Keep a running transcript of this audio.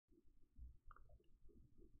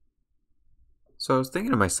So I was thinking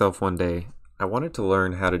to myself one day, I wanted to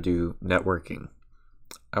learn how to do networking.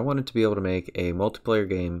 I wanted to be able to make a multiplayer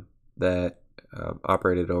game that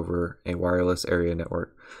operated over a wireless area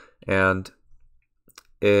network. And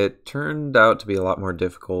it turned out to be a lot more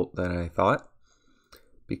difficult than I thought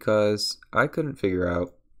because I couldn't figure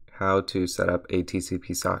out how to set up a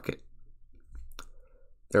TCP socket.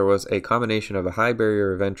 There was a combination of a high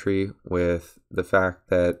barrier of entry with the fact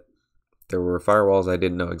that there were firewalls I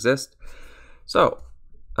didn't know exist. So,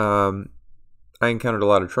 I encountered a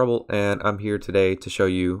lot of trouble, and I'm here today to show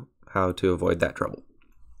you how to avoid that trouble.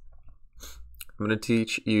 I'm going to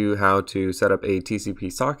teach you how to set up a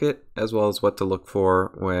TCP socket, as well as what to look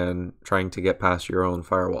for when trying to get past your own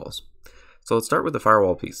firewalls. So let's start with the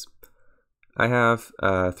firewall piece. I have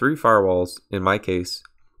 3 firewalls in my case,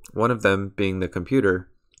 one of them being the computer,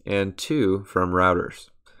 and 2 from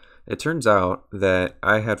routers. It turns out that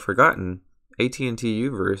I had forgotten AT&T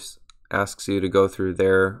Uverse asks you to go through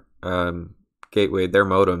their gateway, their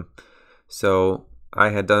modem. So I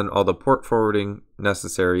had done all the port forwarding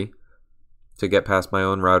necessary to get past my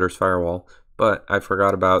own router's firewall, but I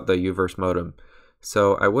forgot about the Uverse modem.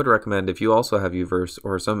 So I would recommend, if you also have Uverse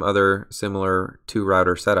or some other similar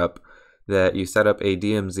 2-router setup, that you set up a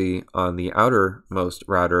DMZ on the outermost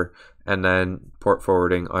router and then port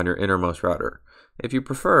forwarding on your innermost router. If you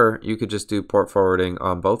prefer, you could just do port forwarding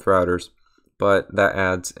on both routers, but that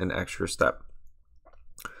adds an extra step.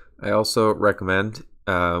 I also recommend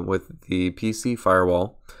with the PC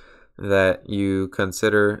firewall that you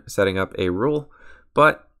consider setting up a rule,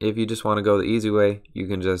 but if you just want to go the easy way, you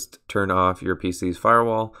can just turn off your PC's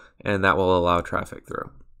firewall and that will allow traffic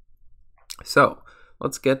through. So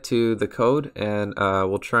let's get to the code and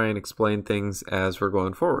we'll try and explain things as we're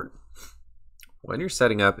going forward. When you're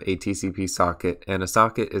setting up a TCP socket, and a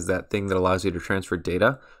socket is that thing that allows you to transfer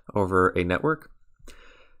data over a network,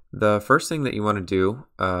 the first thing that you want to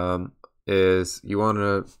do is you want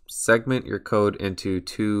to segment your code into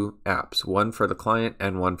 2 apps, one for the client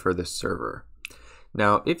and one for the server.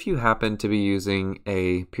 Now, if you happen to be using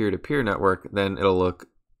a peer-to-peer network, then it'll look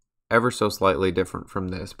ever so slightly different from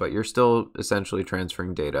this, but you're still essentially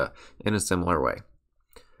transferring data in a similar way.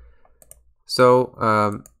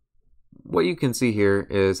 So, what you can see here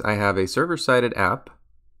is I have a server-sided app,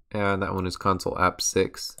 and that one is console app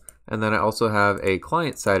 6. And then I also have a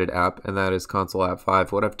client-sided app, and that is console app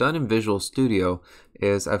 5. What I've done in Visual Studio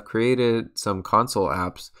is I've created some console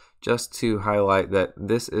apps just to highlight that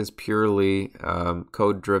this is purely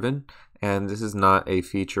code-driven, and this is not a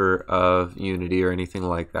feature of Unity or anything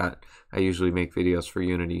like that. I usually make videos for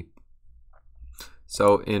Unity.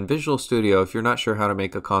 So in Visual Studio, if you're not sure how to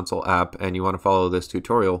make a console app and you want to follow this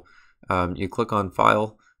tutorial, you click on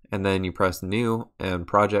File and then you press New and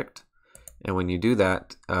Project. And when you do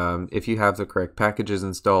that, if you have the correct packages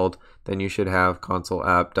installed, then you should have console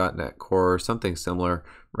app.NET Core or something similar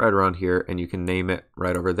right around here, and you can name it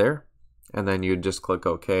right over there. And then you just click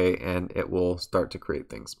OK and it will start to create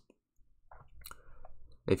things.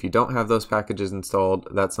 If you don't have those packages installed,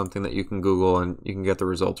 that's something that you can Google and you can get the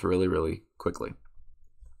results really, really quickly.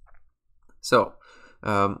 So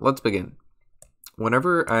let's begin.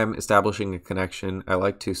 Whenever I'm establishing a connection, I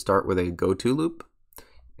like to start with a goto loop,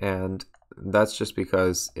 and that's just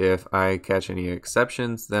because if I catch any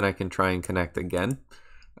exceptions, then I can try and connect again.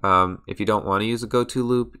 If you don't want to use a goto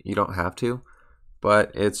loop, you don't have to,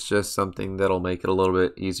 but it's just something that'll make it a little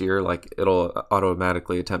bit easier, like it'll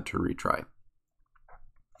automatically attempt to retry.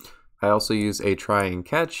 I also use a try and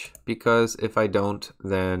catch because if I don't,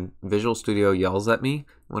 then Visual Studio yells at me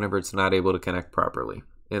whenever it's not able to connect properly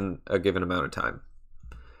in a given amount of time.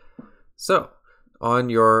 So,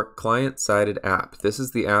 on your client-sided app, this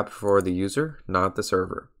is the app for the user, not the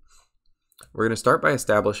server. We're going to start by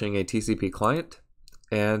establishing a TCP client,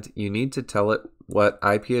 and you need to tell it what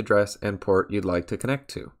IP address and port you'd like to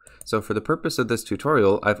connect to. So for the purpose of this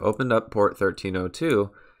tutorial, I've opened up port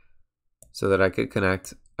 1302 so that I could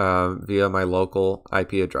connect via my local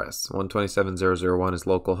IP address. 127.0.0.1 is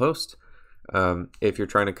localhost. If you're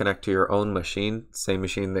trying to connect to your own machine, same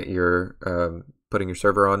machine that you're putting your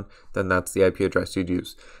server on, then that's the IP address you'd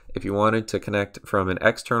use. If you wanted to connect from an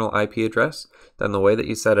external IP address, then the way that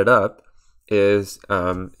you set it up is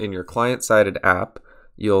in your client-sided app,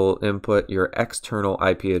 you'll input your external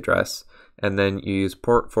IP address, and then you use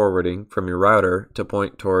port forwarding from your router to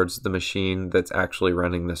point towards the machine that's actually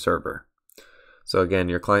running the server. So again,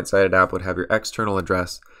 your client-sided app would have your external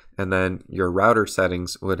address, and then your router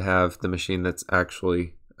settings would have the machine that's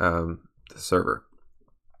actually the server.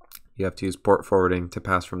 You have to use port forwarding to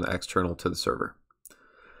pass from the external to the server.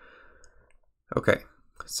 Okay,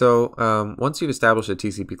 So once you've established a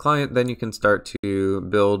TCP client, then you can start to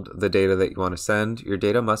build the data that you want to send. Your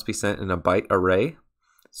data must be sent in a byte array.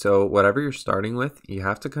 So whatever you're starting with, you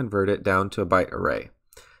have to convert it down to a byte array.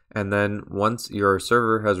 And then once your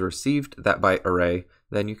server has received that byte array,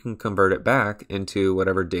 then you can convert it back into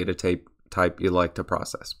whatever data type you like to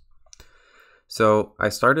process. So I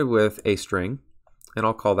started with a string, and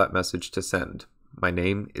I'll call that message to send. My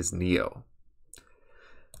name is Neo.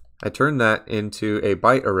 I turned that into a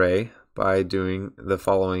byte array by doing the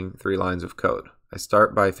following 3 lines of code. I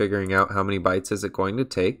start by figuring out how many bytes is it going to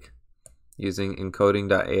take using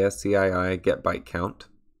encoding.ascii get byte count.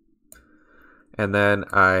 And then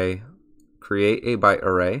I create a byte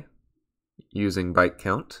array using byte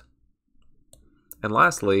count. And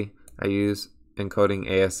lastly, I use encoding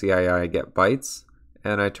ASCII get bytes,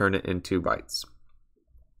 and I turn it into bytes.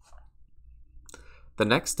 The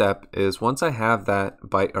next step is once I have that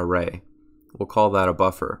byte array, we'll call that a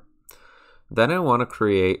buffer. Then I want to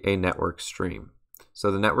create a network stream. So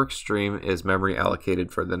the network stream is memory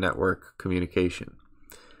allocated for the network communication.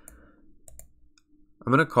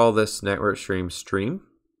 I'm going to call this network stream,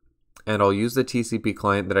 and I'll use the TCP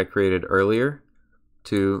client that I created earlier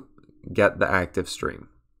to get the active stream.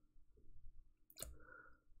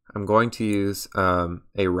 I'm going to use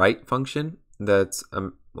a write function that's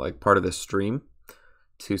like part of the stream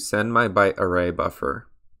to send my byte array buffer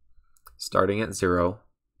starting at 0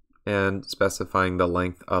 and specifying the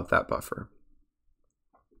length of that buffer.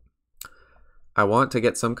 I want to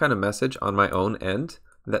get some kind of message on my own end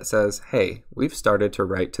that says, hey, we've started to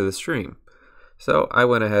write to the stream. So I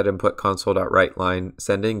went ahead and put console.writeLine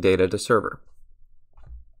sending data to server.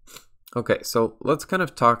 Okay, so let's kind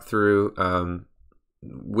of talk through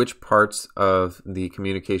which parts of the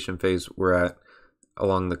communication phase we're at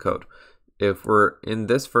along the code. If we're in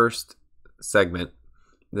this first segment,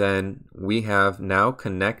 then we have now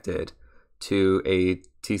connected to a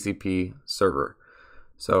TCP server.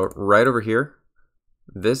 So right over here,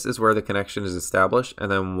 this is where the connection is established,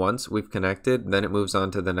 and then once we've connected, then it moves on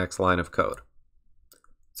to the next line of code.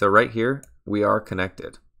 So right here, we are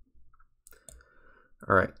connected.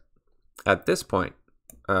 All right, at this point,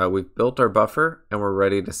 we've built our buffer and we're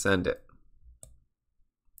ready to send it.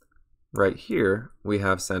 Right here, we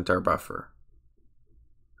have sent our buffer.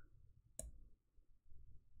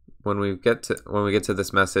 When we get to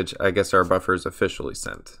this message, I guess our buffer is officially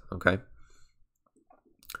sent, okay?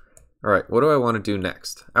 All right, what do I want to do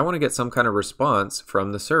next? I want to get some kind of response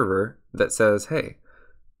from the server that says, hey,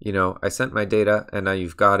 you know, I sent my data and now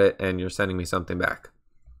you've got it and you're sending me something back.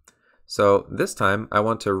 So this time I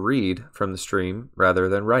want to read from the stream rather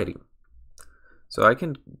than writing. So I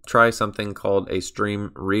can try something called a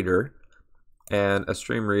stream reader, and a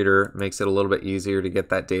stream reader makes it a little bit easier to get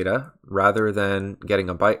that data. Rather than getting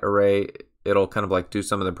a byte array, it'll kind of like do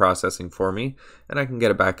some of the processing for me, and I can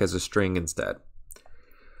get it back as a string instead.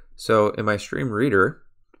 So in my stream reader,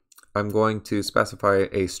 I'm going to specify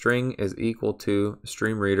a string is equal to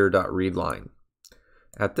streamreader.readLine.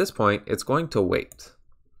 At this point, it's going to wait.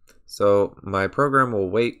 So my program will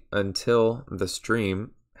wait until the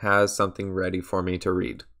stream has something ready for me to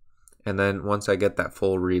read. And then once I get that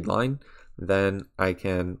full read line, then I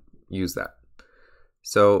can use that.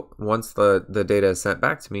 So once the data is sent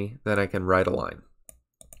back to me, then I can write a line.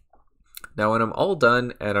 Now when I'm all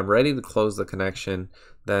done and I'm ready to close the connection,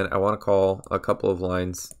 then I want to call a couple of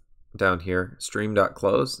lines down here,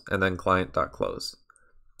 stream.close and then client.close.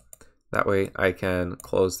 That way I can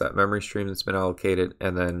close that memory stream that's been allocated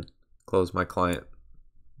and then close my client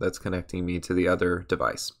that's connecting me to the other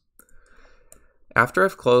device. After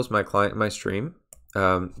I've closed my client and my stream,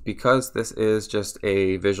 because this is just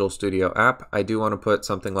a Visual Studio app, I do want to put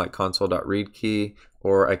something like console.readKey,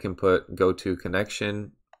 or I can put go to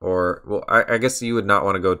connection, or well, I guess you would not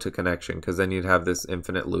want to go to connection because then you'd have this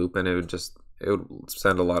infinite loop and it would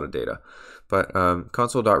send a lot of data. But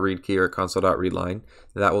console.readKey or console.readLine,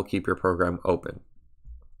 that will keep your program open.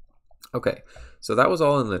 Okay, so that was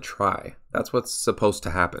all in the try. That's what's supposed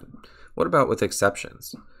to happen. What about with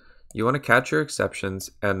exceptions? You want to catch your exceptions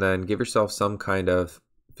and then give yourself some kind of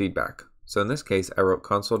feedback. So in this case, I wrote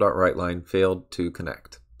console.writeLine failed to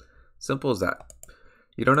connect. Simple as that.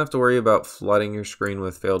 You don't have to worry about flooding your screen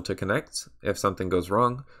with failed to connect if something goes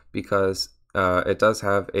wrong, because it does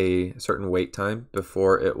have a certain wait time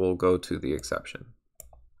before it will go to the exception.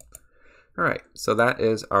 All right, so that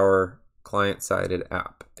is our client-sided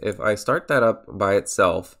app. If I start that up by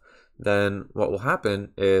itself, then what will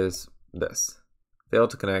happen is this.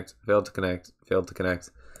 Failed to connect, failed to connect, failed to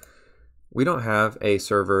connect. We don't have a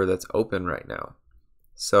server that's open right now,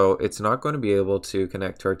 so it's not going to be able to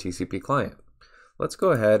connect to our TCP client. Let's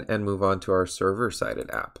go ahead and move on to our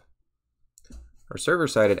server-sided app. Our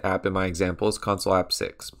server-sided app in my example is console app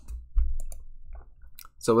 6.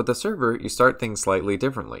 So with the server, you start things slightly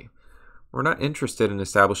differently. We're not interested in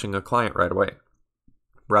establishing a client right away.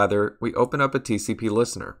 Rather, we open up a TCP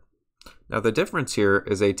listener. Now the difference here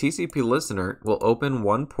is a TCP listener will open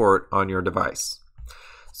one port on your device.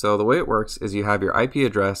 So the way it works is you have your IP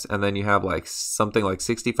address and then you have something like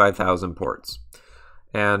 65,000 ports.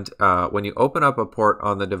 And when you open up a port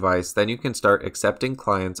on the device, then you can start accepting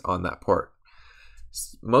clients on that port.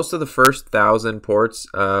 Most of the first 1,000 ports,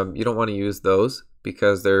 you don't want to use those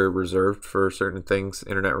because they're reserved for certain things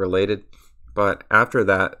internet related. But after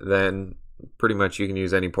that, then pretty much you can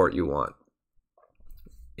use any port you want.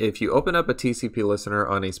 If you open up a TCP listener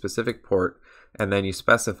on a specific port and then you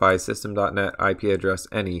specify system.net IP address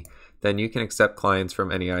any, then you can accept clients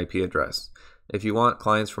from any IP address. If you want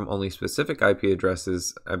clients from only specific IP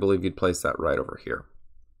addresses, I believe you'd place that right over here.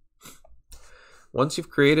 Once you've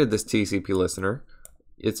created this TCP listener,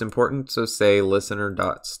 it's important to say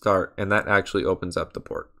listener.start, and that actually opens up the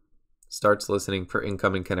port. Starts listening for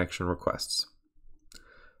incoming connection requests.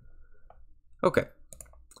 Okay,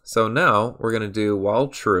 so now we're going to do while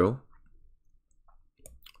true,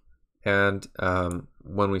 and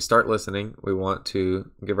when we start listening, we want to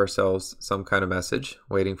give ourselves some kind of message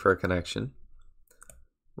waiting for a connection.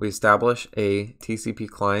 We establish a TCP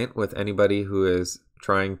client with anybody who is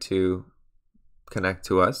trying to connect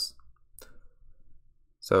to us.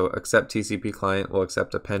 So accept TCP client will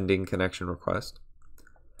accept a pending connection request.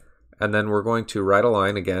 And then we're going to write a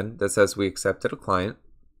line again that says we accepted a client.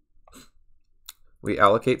 We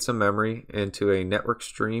allocate some memory into a network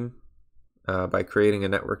stream by creating a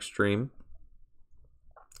network stream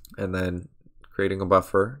and then creating a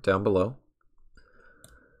buffer down below.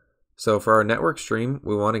 So for our network stream,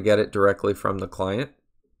 we want to get it directly from the client.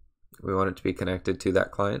 We want it to be connected to that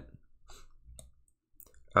client.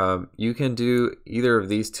 You can do either of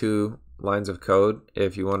these two lines of code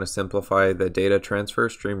if you want to simplify the data transfer,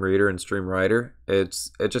 stream reader and stream writer. It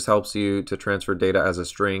just helps you to transfer data as a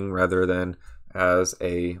string rather than as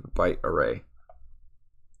a byte array.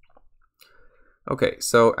 Okay,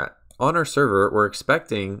 so on our server, we're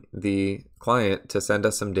expecting the client to send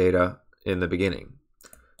us some data in the beginning.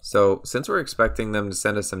 So since we're expecting them to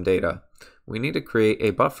send us some data, we need to create a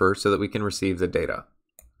buffer so that we can receive the data.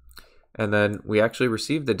 And then we actually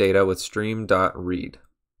receive the data with stream.read.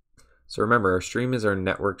 So remember, our stream is our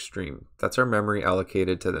network stream. That's our memory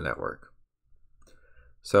allocated to the network.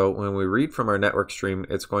 So when we read from our network stream,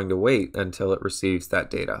 it's going to wait until it receives that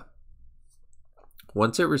data.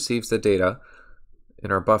 Once it receives the data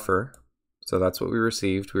in our buffer, so that's what we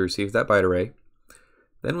received that byte array,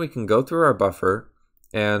 then we can go through our buffer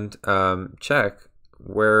and check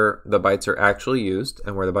where the bytes are actually used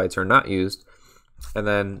and where the bytes are not used, and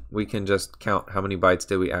then we can just count how many bytes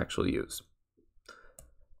did we actually use.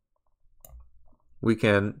 We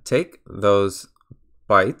can take those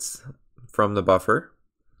bytes from the buffer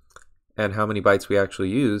and how many bytes we actually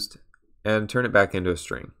used and turn it back into a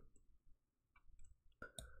string.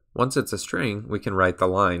 Once it's a string, we can write the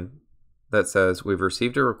line that says we've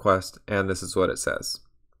received a request and this is what it says.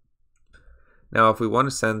 Now if we want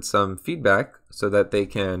to send some feedback so that they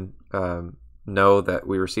can know that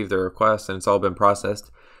we received their request and it's all been processed,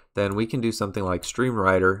 then we can do something like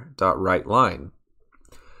streamwriter.writeLine.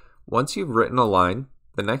 Once you've written a line,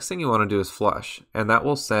 the next thing you want to do is flush, and that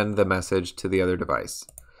will send the message to the other device.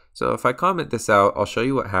 So if I comment this out, I'll show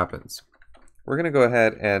you what happens. We're going to go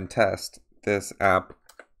ahead and test this app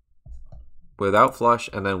without flush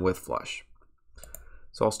and then with flush.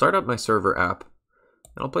 So I'll start up my server app,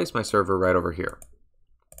 and I'll place my server right over here.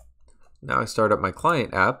 Now I start up my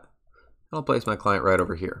client app, and I'll place my client right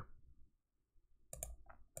over here.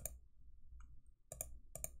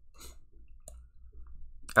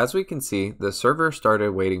 As we can see, the server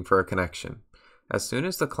started waiting for a connection. As soon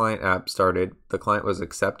as the client app started, the client was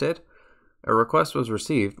accepted, a request was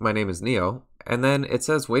received, my name is Neo, and then it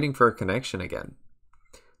says waiting for a connection again.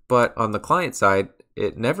 But on the client side,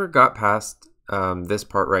 it never got past this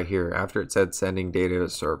part right here after it said sending data to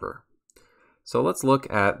server. So let's look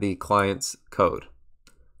at the client's code.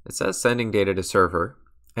 It says sending data to server,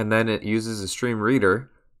 and then it uses a stream reader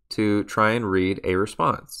to try and read a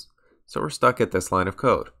response. So we're stuck at this line of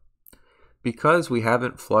code. Because we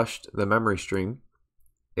haven't flushed the memory stream,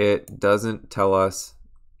 it doesn't tell us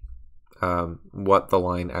what the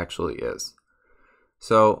line actually is.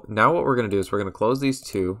 So now what we're going to do is we're going to close these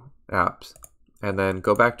two apps and then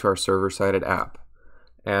go back to our server-sided app.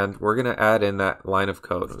 And we're going to add in that line of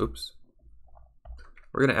code. Oops.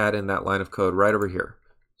 We're going to add in that line of code right over here.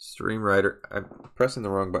 Stream writer, I'm pressing the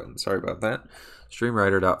wrong button, sorry about that.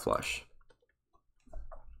 streamwriter.flush.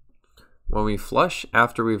 When we flush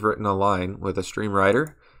after we've written a line with a stream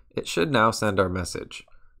writer, it should now send our message.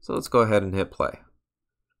 So let's go ahead and hit play.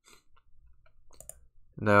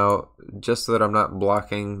 Now, just so that I'm not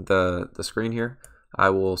blocking the screen here, I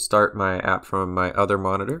will start my app from my other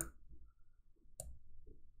monitor.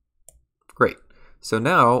 Great. So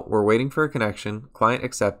now we're waiting for a connection, client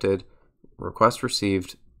accepted, request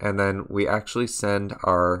received, and then we actually send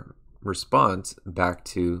our response back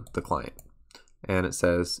to the client. And it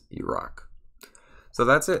says, "You rock." So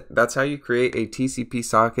that's it. That's how you create a TCP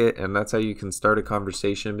socket, and that's how you can start a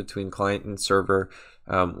conversation between client and server.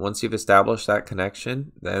 Once you've established that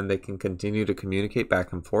connection, then they can continue to communicate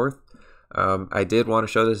back and forth. I did want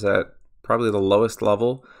to show this at probably the lowest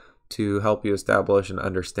level to help you establish an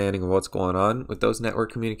understanding of what's going on with those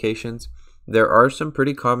network communications. There are some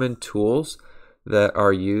pretty common tools that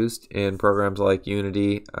are used in programs like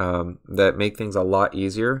Unity that make things a lot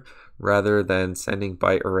easier rather than sending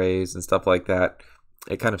byte arrays and stuff like that.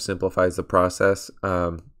 It kind of simplifies the process.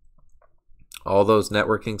 All those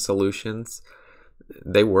networking solutions,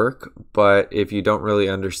 they work, but if you don't really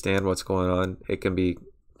understand what's going on, it can be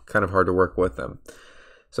kind of hard to work with them.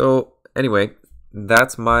 So anyway,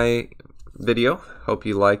 that's my video. Hope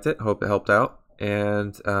you liked it. Hope it helped out,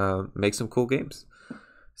 and make some cool games.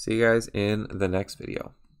 See you guys in the next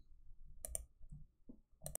video.